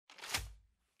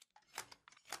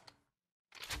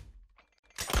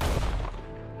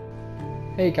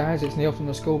Hey guys, it's Neil from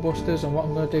the School Busters, and what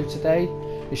I'm going to do today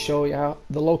is show you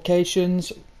the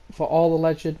locations for all the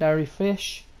legendary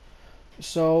fish.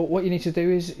 So what you need to do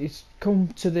is come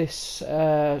to this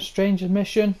stranger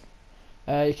mission.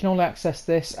 You can only access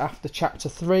this after chapter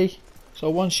 3.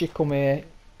 So once you come here,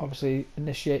 obviously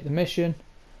initiate the mission.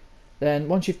 Then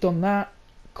once you've done that,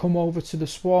 come over to the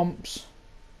swamps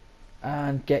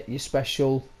and get your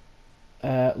special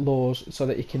lures so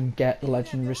that you can get the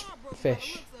legendary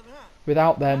fish.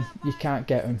 Without them, you can't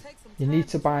get them. You need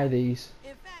to buy these.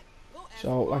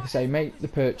 So, like I say, make the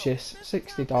purchase,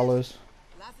 $60,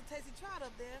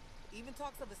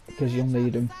 because you'll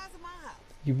need them.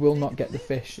 You will not get the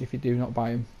fish if you do not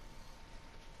buy them.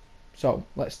 So,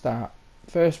 let's start.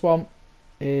 First one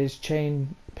is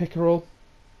chain pickerel.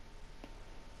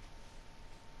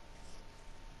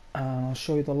 And I'll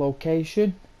show you the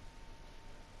location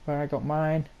where I got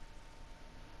mine.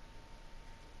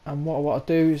 And what I want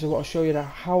to do is I want to show you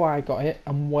how I got it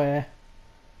and where.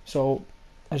 So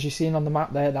as you've seen on the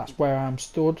map there, that's where I'm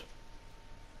stood,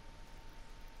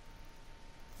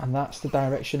 and that's the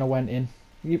direction I went in.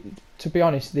 To be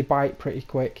honest, they bite pretty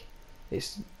quick.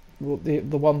 It's the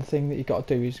one thing that you got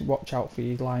to do is watch out for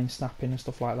your line snapping and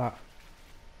stuff like that.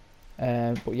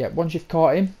 But yeah, once you've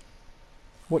caught him,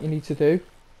 what you need to do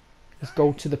is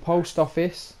go to the post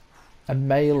office and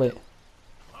mail it.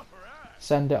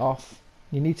 Send it off.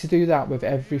 You need to do that with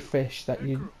every fish that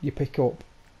you pick up.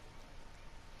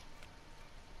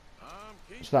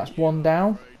 So that's one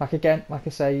down. Like I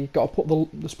say, you've got to put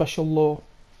the special lure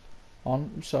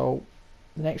on. So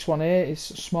the next one here is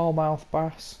smallmouth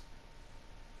bass.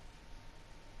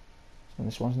 And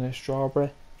this one's near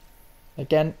strawberry.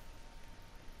 Again,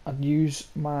 I'd use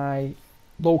my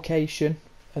location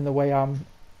and the way I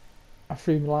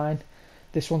threw my line.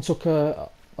 This one took a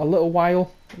little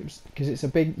while because it's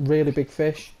a really big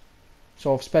fish,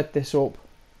 so I've sped this up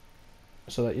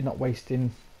so that you're not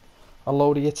wasting a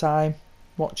load of your time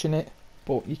watching it,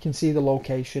 but you can see the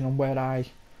location and where I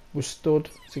was stood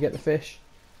to get the fish.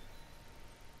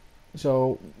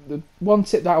 So the one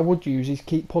tip that I would use is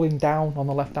keep pulling down on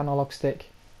the left analog stick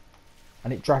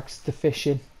and it drags the fish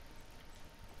in.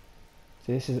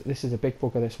 See, this is a big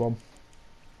bugger, this one,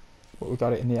 but we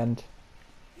got it in the end.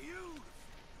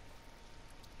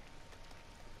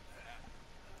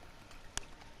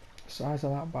 Size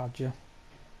of that badger.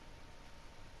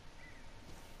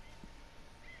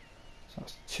 So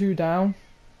that's 2 down.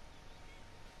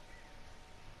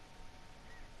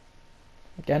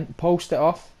 Again, post it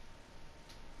off.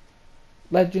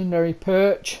 Legendary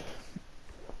perch.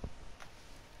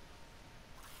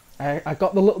 I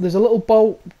got there's a little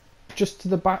boat just to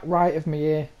the back right of me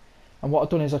here, and what I've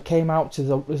done is I came out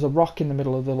to there's a rock in the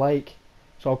middle of the lake,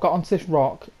 so I got onto this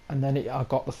rock and then I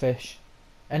got the fish.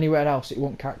 Anywhere else it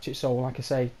won't catch it, so like I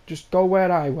say, just go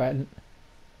where I went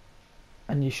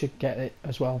and you should get it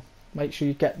as well. Make sure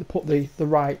you put the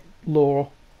right lure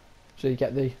so you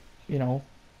get the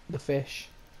fish.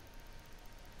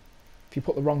 If you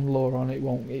put the wrong lure on, it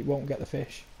won't get the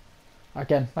fish.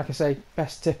 Again, like I say,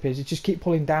 best tip is you just keep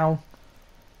pulling down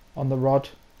on the rod,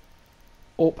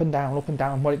 up and down, up and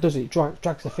down. What it does, it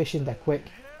drags the fish in there quick.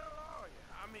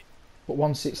 But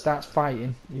once it starts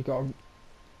fighting, you got to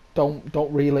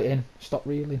don't reel it in, stop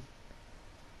reeling.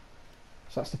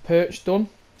 So that's the perch done.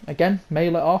 Again,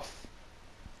 mail it off.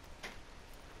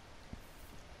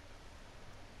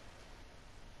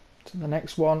 So the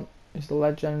next one is the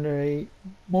legendary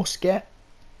muskie.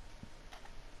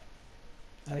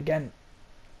 And again,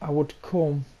 I would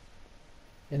come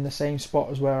in the same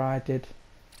spot as where I did.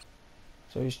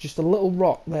 So it's just a little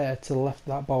rock there to the left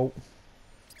of that boat.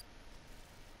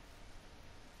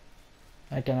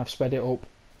 Again, I've sped it up.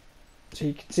 So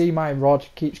you can see my rod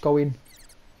keeps pulling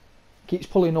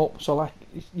up, so like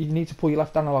you need to pull your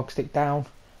left analog stick down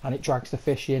and it drags the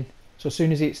fish in. So as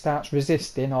soon as it starts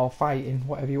resisting or fighting,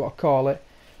 whatever you want to call it,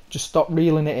 just stop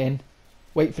reeling it in,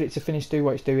 wait for it to finish do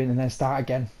what it's doing and then start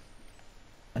again.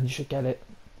 And you should get it.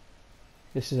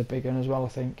 This is a big one as well, I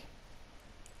think.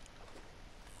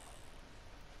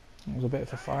 It was a bit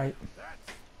of a fight.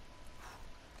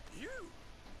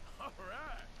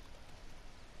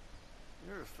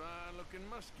 You're a fine looking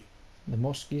muskie. The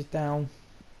muskie's down.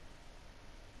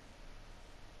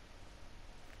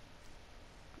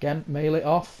 Again, mail it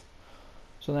off.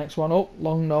 So the next one up,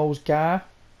 long nose gar.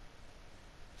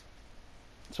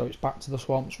 So it's back to the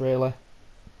swamps really,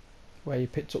 where you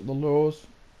picked up the lures.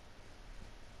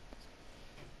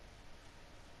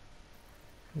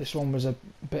 This one was a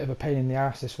bit of a pain in the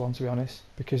arse, this one, to be honest,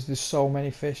 because there's so many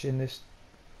fish in this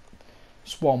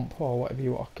swamp, or whatever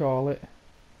you want to call it.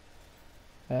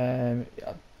 It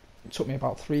took me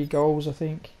about 3 goes, I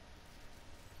think.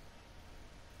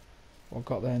 What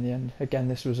got there in the end. Again,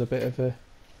 this was a bit of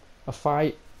a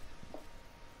fight.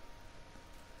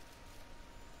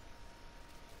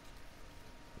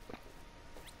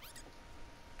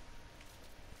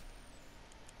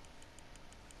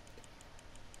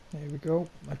 There we go.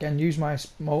 Again, use my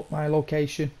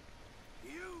location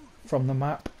from the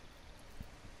map.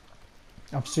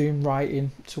 I've zoomed right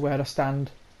in to where I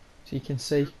stand, so you can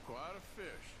see. Quite a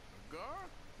fish. A gar?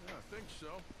 Yeah, I think so.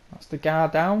 That's the gar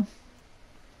down.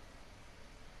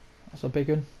 That's a big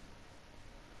one.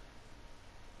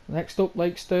 Next up,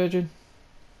 Lake Sturgeon.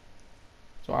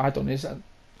 So what I done is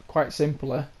quite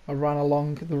simpler. I ran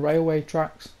along the railway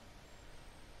tracks,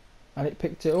 and it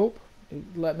picked it up. It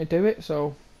let me do it,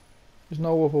 so there's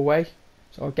no other way.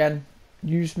 So again,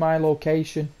 use my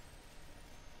location.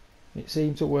 It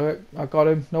seemed to work. I got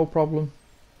him, no problem.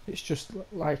 It's just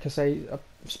like I say, I've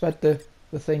sped the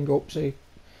thing up, so it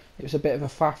was a bit of a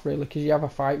faff really, because you have a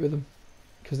fight with them,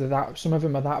 because they're that. Some of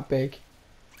them are that big.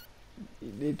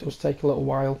 It does take a little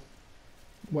while.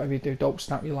 Whatever you do, don't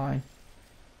snap your line.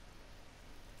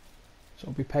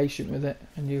 So be patient with it,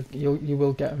 and you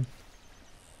will get them.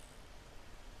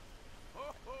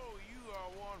 Oh, you are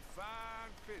one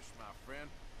fine fish, my friend.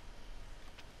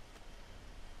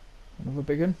 Another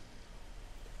big one.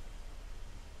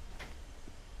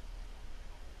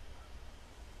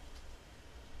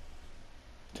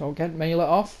 So again, mail it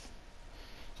off.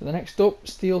 So the next up,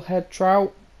 steelhead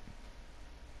trout.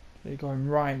 So you're going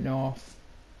right north,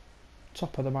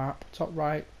 top of the map, top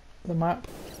right of the map.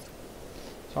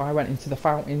 So I went into the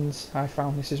fountains. I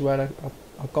found this is where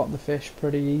I got the fish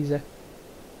pretty easy.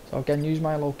 So again, use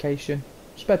my location.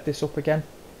 Sped this up again.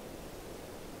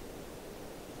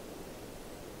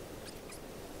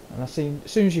 And I seen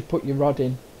as soon as you put your rod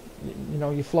in, you know,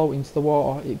 you float into the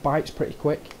water, it bites pretty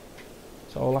quick.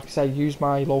 So like I say, use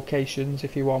my locations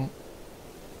if you want.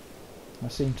 I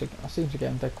seem to get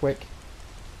them dead quick.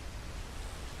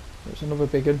 There's another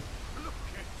big one. Look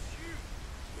at you.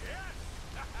 Yes.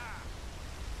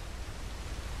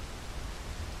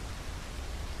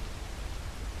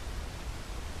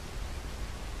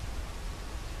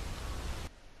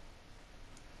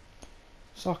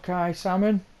 Sockeye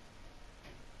salmon.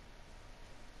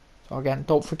 So again,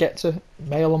 don't forget to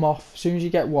mail them off. As soon as you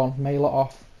get one, mail it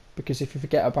off, because if you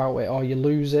forget about it or you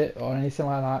lose it or anything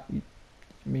like that, it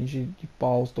means your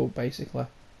balls don't basically.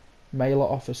 Mail it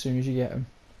off as soon as you get them.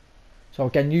 So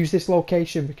again, use this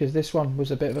location, because this one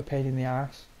was a bit of a pain in the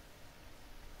ass.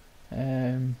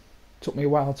 Took me a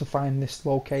while to find this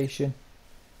location.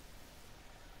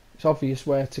 It's obvious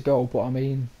where to go, but I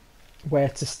mean where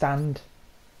to stand.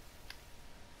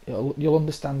 You'll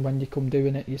understand when you come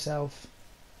doing it yourself.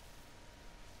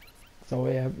 So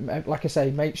yeah, like I say,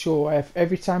 make sure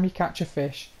every time you catch a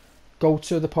fish, go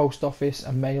to the post office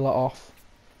and mail it off,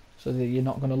 so that you're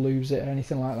not going to lose it or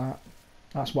anything like that.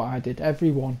 That's what I did. Every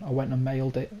one, I went and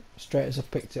mailed it straight as I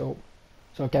picked it up.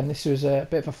 So again, this was a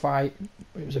bit of a fight.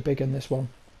 It was a big one, this one.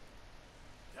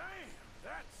 Damn,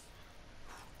 that's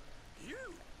you.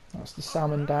 That's the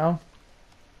salmon down.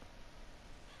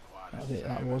 Quite That's it,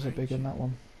 that was a big one, that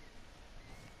one.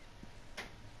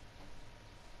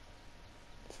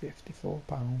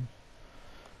 £54.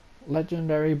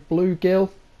 Legendary Bluegill.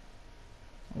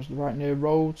 That was right near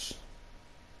roads.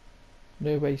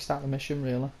 Near where you start the mission,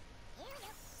 really.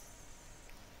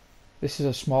 This is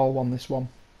a small one, this one.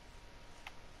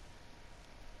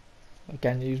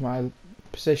 Again, use my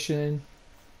positioning.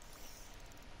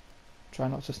 Try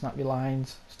not to snap your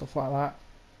lines, stuff like that.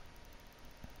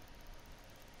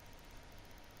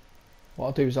 What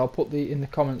I'll do is I'll put in the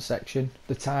comment section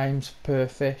the times per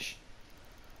fish.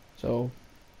 So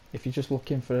if you're just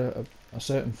looking for a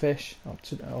certain fish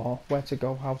or where to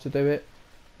go, how to do it,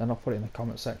 then I'll put it in the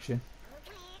comment section.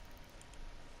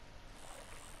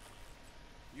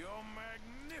 You're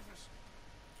magnificent.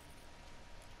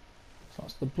 So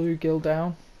that's the bluegill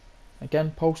down.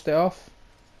 Again, post it off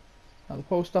at the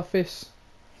post office.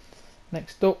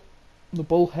 Next up, the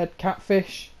bullhead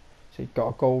catfish. So you've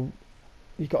got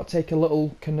to take a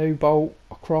little canoe boat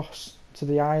across to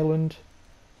the island.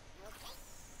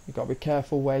 You've got to be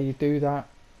careful where you do that,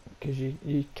 because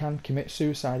you can commit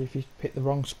suicide if you pick the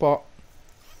wrong spot.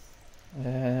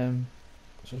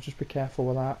 So just be careful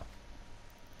with that.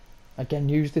 Again,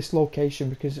 use this location,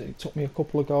 because it took me a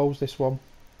couple of goes, this one.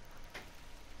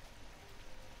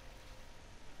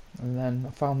 And then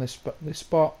I found this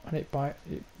spot, and it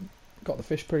got the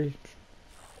fish pretty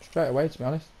straight away, to be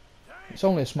honest. It's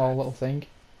only a small little thing.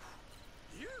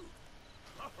 You.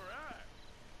 All right.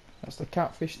 That's the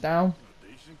catfish down. A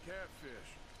decent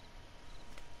catfish.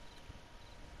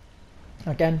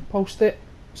 Again, post it.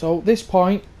 So at this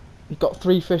point, you've got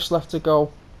 3 fish left to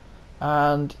go.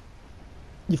 and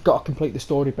you've got to complete the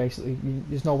story basically.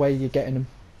 There's no way you're getting them,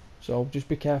 so just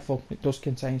be careful. It does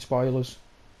contain spoilers.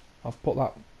 I've put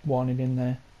that warning in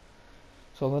there.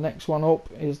 So the next one up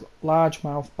is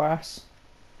largemouth bass.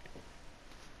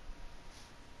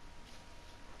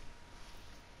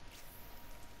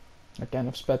 Again,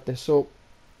 I've sped this up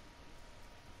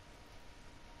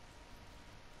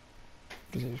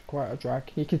because it was quite a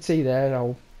drag. You can see there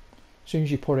how as soon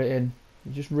as you put it in,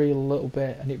 you just reel a little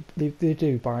bit, and they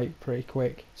do bite pretty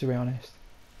quick, to be honest.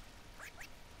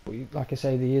 But like I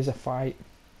say, there is a fight.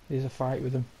 There's a fight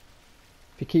with them.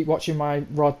 If you keep watching my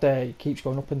rod there, it keeps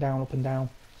going up and down, up and down.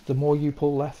 The more you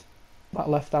pull that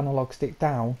left analog stick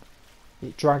down,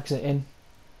 it drags it in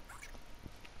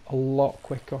a lot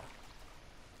quicker.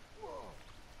 Whoa,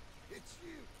 it's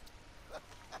you.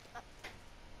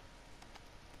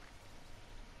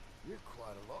 You're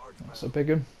quite a large man. That's a big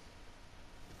one.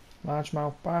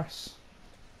 Largemouth bass.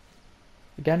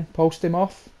 Again, post him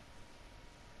off.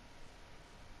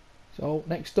 So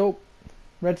next up,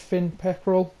 Redfin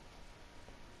Pickerel.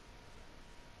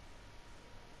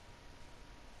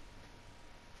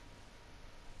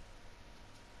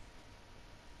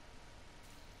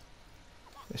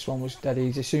 This one was dead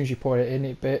easy. As soon as you put it in,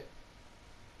 it bit.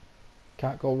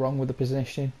 Can't go wrong with the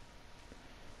positioning.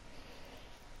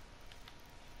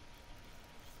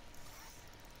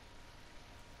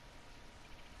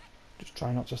 Just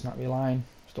try not to snap your line.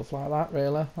 Stuff like that,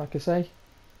 really. Like I say,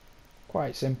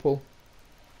 quite simple.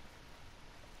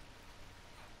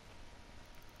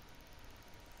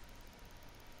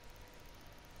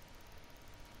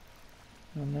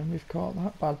 And then we've caught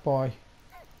that bad boy.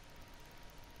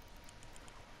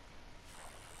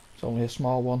 It's only a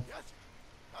small one. Gotcha.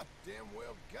 I damn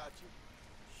well got you.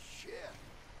 Shit.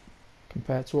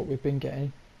 Compared to what we've been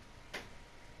getting.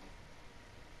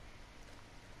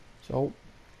 So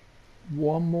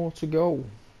one more to go.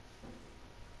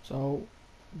 So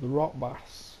the rock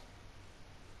bass.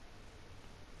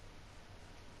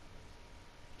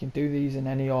 You can do these in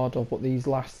any order, but these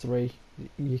last three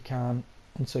you can't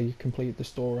until you complete the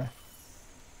story.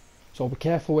 So be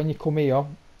careful when you come here.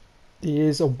 There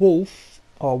is a wolf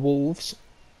or wolves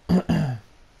and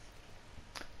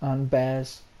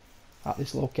bears at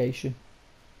this location,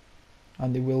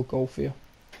 and they will go for you,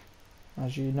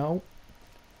 as you know.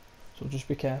 So just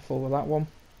be careful with that one.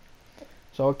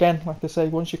 So again, like I say,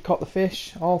 once you've caught the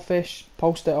fish, all fish,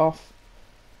 post it off,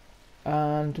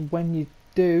 and when you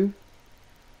do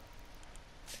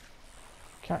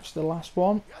catch the last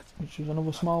one, which was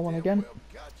another small one again,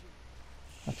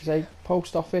 like I say,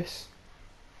 post office.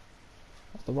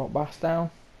 That's the rock bass down.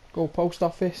 Go post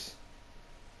office.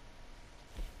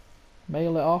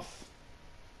 Mail it off.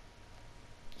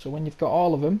 So when you've got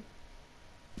all of them,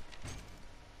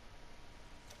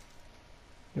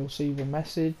 you'll see the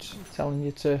message telling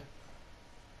you to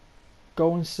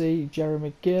go and see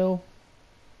Jeremy Gill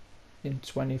in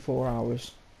 24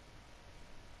 hours.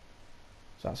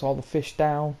 So that's all the fish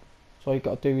down. So all you've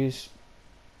got to do is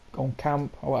go and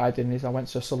camp. What I did is I went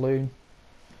to a saloon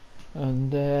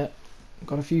and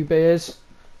got a few beers,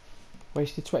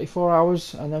 wasted 24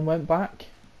 hours, and then went back.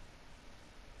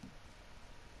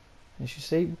 As you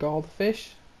see, we've got all the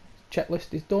fish.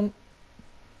 Checklist is done.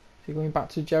 So you're going back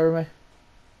to Jeremy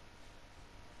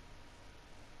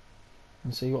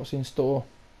and see what's in store.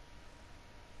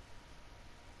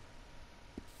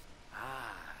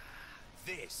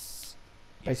 This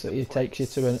Basically, it takes you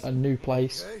to a new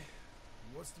place. Okay.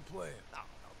 What's the plan? No,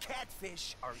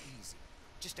 catfish are easy.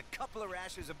 Just a couple of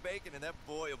rashers of bacon and that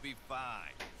boy will be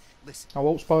fine. Listen, I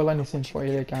won't spoil anything for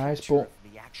you guys, but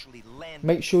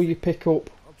make sure you pick up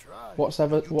I'll try.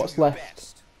 what's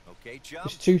left. Okay, chum?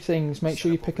 There's two things. Make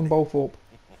sure you pick them both up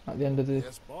at the end of the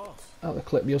Yes, boss.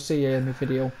 clip. You'll see here in the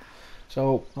video.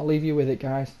 So I'll leave you with it,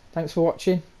 guys. Thanks for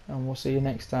watching, and we'll see you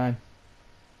next time.